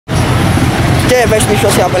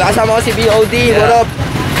JFxVisuals siya pala. Kasama ko si BOD, what up?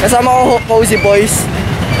 Kasama ko Cozy Boys.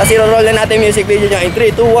 Kasi roll na natin music video niya in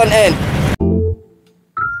 3, 2, 1, and...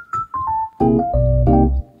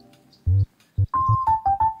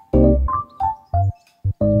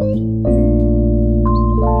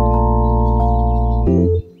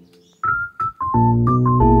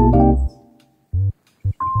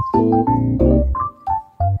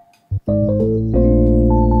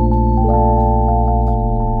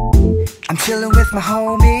 I'm chillin' with my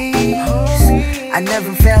homies. I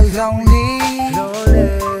never felt lonely.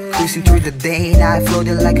 Cruising through the day and I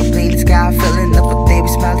floated like a plane in the sky. Filling up a day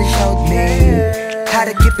with smile that showed me how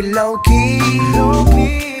to keep it low-key.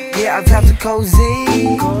 Yeah, I've dropped a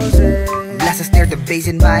cozy. Blast, I stare the bass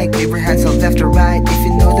in mic. Wave your hands up left or right if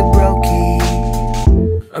you know the brokey.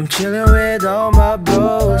 I'm chillin' with all my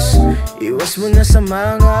bros. Iwas mo na sa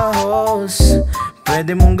mga hoes.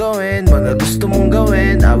 Pwede mong gawin, mga gusto mong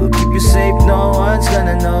gawin. I will keep you safe, no one's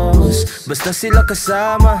gonna knows. Basta sila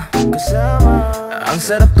kasama, ang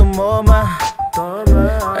sarap tumoma.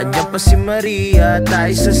 Andiyan pa si Maria,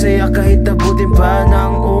 tayo sasaya kahit abutin pa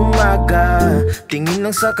ng umaga. Tingin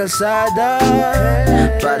lang sa kalsada,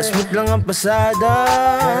 para smooth lang ang pasada.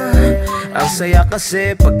 Ang saya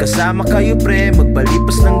kasi pagkasama kayo pre,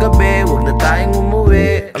 magpalipas ng gabi, wag na tayong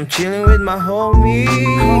umuwi. I'm chilling with my homie,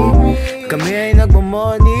 kami ay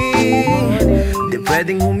nagmamoney. Di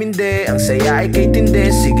pwedeng humindi, ang saya ay kay tindi.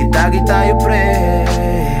 Sige tagi tayo pre.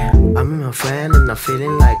 I'm with my friend and I'm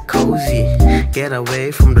feeling like cozy. Get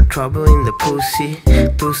away from the trouble in the pussy.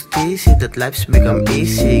 Toasty, see that life's become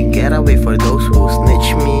easy. Get away for those who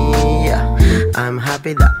snitch me, yeah. I'm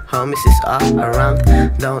happy that homies is all around.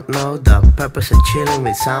 Don't know the purpose of chilling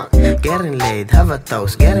with sound. Getting laid, have a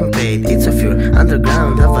toast, getting paid. It's a pure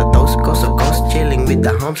underground, have a toast, coast to coast. Chilling with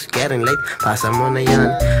the homies, getting late. Pasa mo na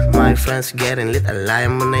yan, my friends getting lit. Alaya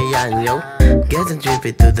mo na yan, yo. Getting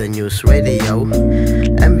drippy to the news radio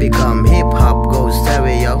and become hip-hop goes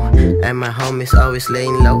stereo. And my homies always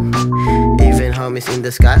laying low. Even homies in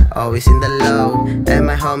the sky, always in the low. And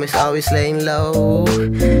my homies always laying low.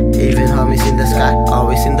 Even homies in the sky,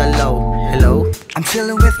 always in the low. Hello? I'm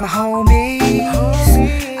chillin' with my homies.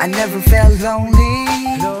 I never felt lonely.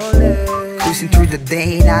 Cruising through the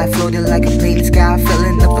day and I floated like a plane in the sky.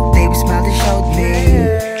 Filling up a day with smile that showed me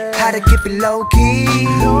how to keep it low-key.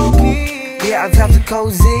 Yeah, I've dropped a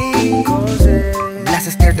cozy. Blast,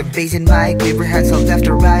 I stare the bass in mic. Wave your hands up left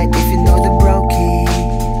or right if you know the brokey.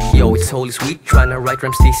 Yo, it's HolySweet, tryna write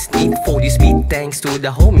rhymes this neat for this beat. Thanks to the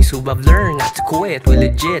homies who have learned not to quit. We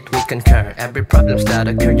legit, we concur. Every problems that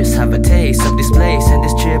occur, just have a taste of this place and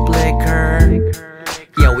this cheap liquor.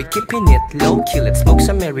 Yeah, we keeping it low-key. Let's smoke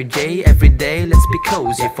some Mary J every day. Let's be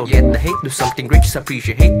cozy. Forget the hate, do something great, just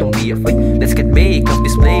appreciate. Don't be afraid. Let's get big of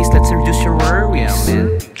this place. Let's reduce your worries.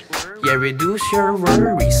 Yeah, reduce your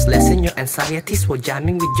worries, lessen your anxieties while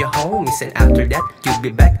jamming with your homies. And after that, you'll be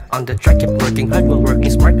back on the track. Keep working hard while working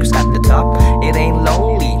smart, cause at the top, it ain't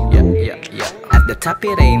lonely. Yeah. At the top,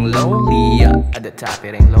 it ain't lonely. Yeah. At the top,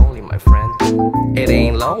 it ain't lonely, my friend. It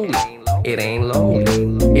ain't lonely. It ain't lonely.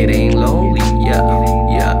 It ain't lonely. Yeah.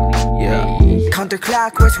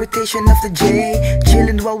 Counterclockwise rotation of the J.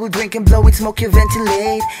 Chillin' while we drink and blowing smoke, you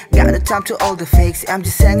ventilate. Got no time to all the fakes, I'm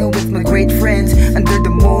just hanging with my great friends. Under the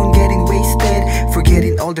moon, getting wasted.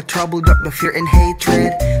 Forgetting all the trouble, drop the fear and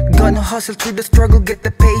hatred. Gonna hustle through the struggle, get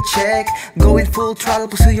the paycheck. Going full throttle,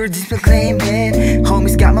 pursue your dreams, claim it.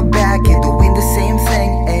 Homies got my back and doing the same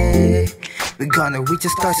thing, eh. We gonna reach the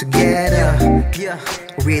stars together.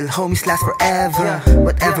 Real homies last forever.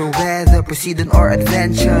 Whatever weather, proceeding or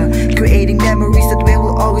adventure. Creating memories that we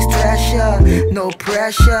will always treasure. No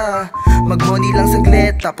pressure. Mag-money lang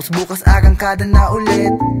saglit, tapos bukas arangkada na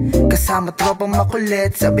ulit. Kasama tropang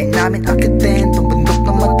makulit, sabi namin akitin tong bundok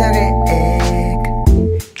ng matarik.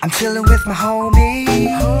 I'm chillin' with my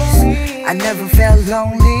homies. I never felt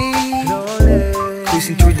lonely.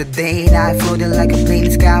 Cruising through the day and I floated like a plane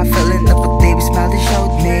in the sky. Filling up a day with smile that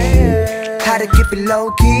showed me how to keep it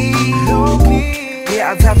low-key.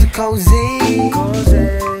 Yeah, I've dropped a cozy.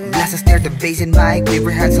 Blast, I stare the bass in mic. Wave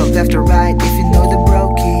your hands up left or right if you know the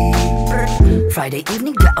brokey. Friday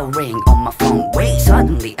evening, got a ring on my phone. Wait,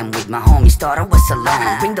 suddenly I'm with my homies, thought I was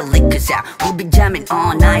alone. Bring the liquors out, we'll be jamming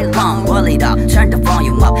all night long. Roll it up, turn the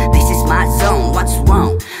volume up, this is my zone. What's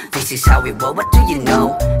wrong? This is how we roll, what do you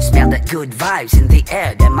know? Smell the good vibes in the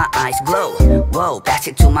air, then my eyes glow. Whoa, pass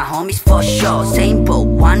it to my homies for sure. Same boat,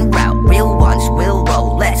 one route, real ones will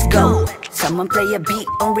roll, let's go. Someone play a beat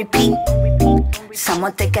on repeat.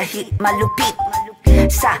 Someone take a hit, malupit.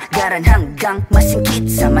 Sagaran hanggang masingkit,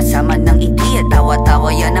 sama-sama ng ideya, tawa-tawa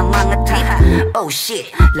yan ang mga trip. Oh shit,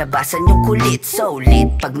 labasan yung kulit, solid.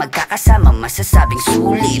 Pag magkakasama masasabing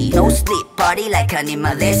sulit. No sleep, party like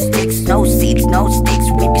animalistics. No seats, no sticks,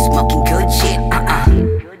 we be smoking good shit.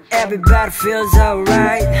 Everybody feels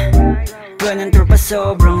alright. Panang tropa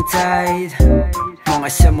sobrang tight. Mga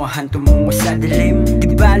samahan tumungo sa dilim.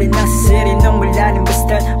 Di bali na sa seri ng malalim.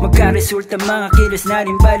 Basta magkaresulta mga kilos na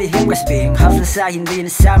rin balihim. Cause being houseless ay hindi na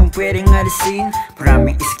sa amin pwedeng alisin.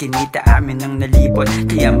 Maraming iskinita amin ang nalipot,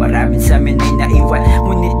 kaya maraming sa amin ay naiwan.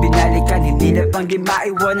 Ngunit binalikan, hindi na pang di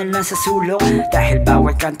maiwanan lang sa sulok. Dahil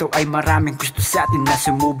bawat kanto ay maraming gusto sa atin na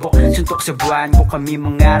sumubok. Suntok sa buwan ko kami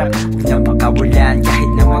mangarap, huwag na pagkawalan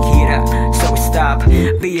kahit na maghirap. So stop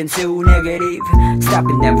being so negative. Stop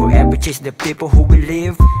and never ever chase the people who will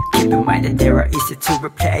live. Keep in mind that they are easy to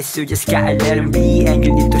replace. You just gotta let them be, and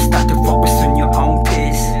you need to start to focus on your own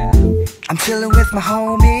pace. I'm chilling with my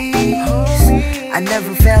homies. I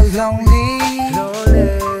never felt lonely.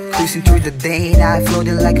 Cruising through the day, now I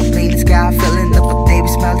floated like a plane in the sky. Filling up a day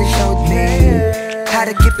with smile that showed me how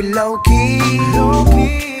to keep it low key.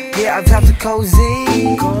 Yeah, I've dropped the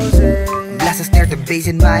cozy. Blast us near the bass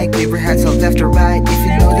and mic. Wave your hands up left or right if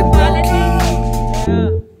you know the broke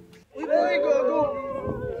key.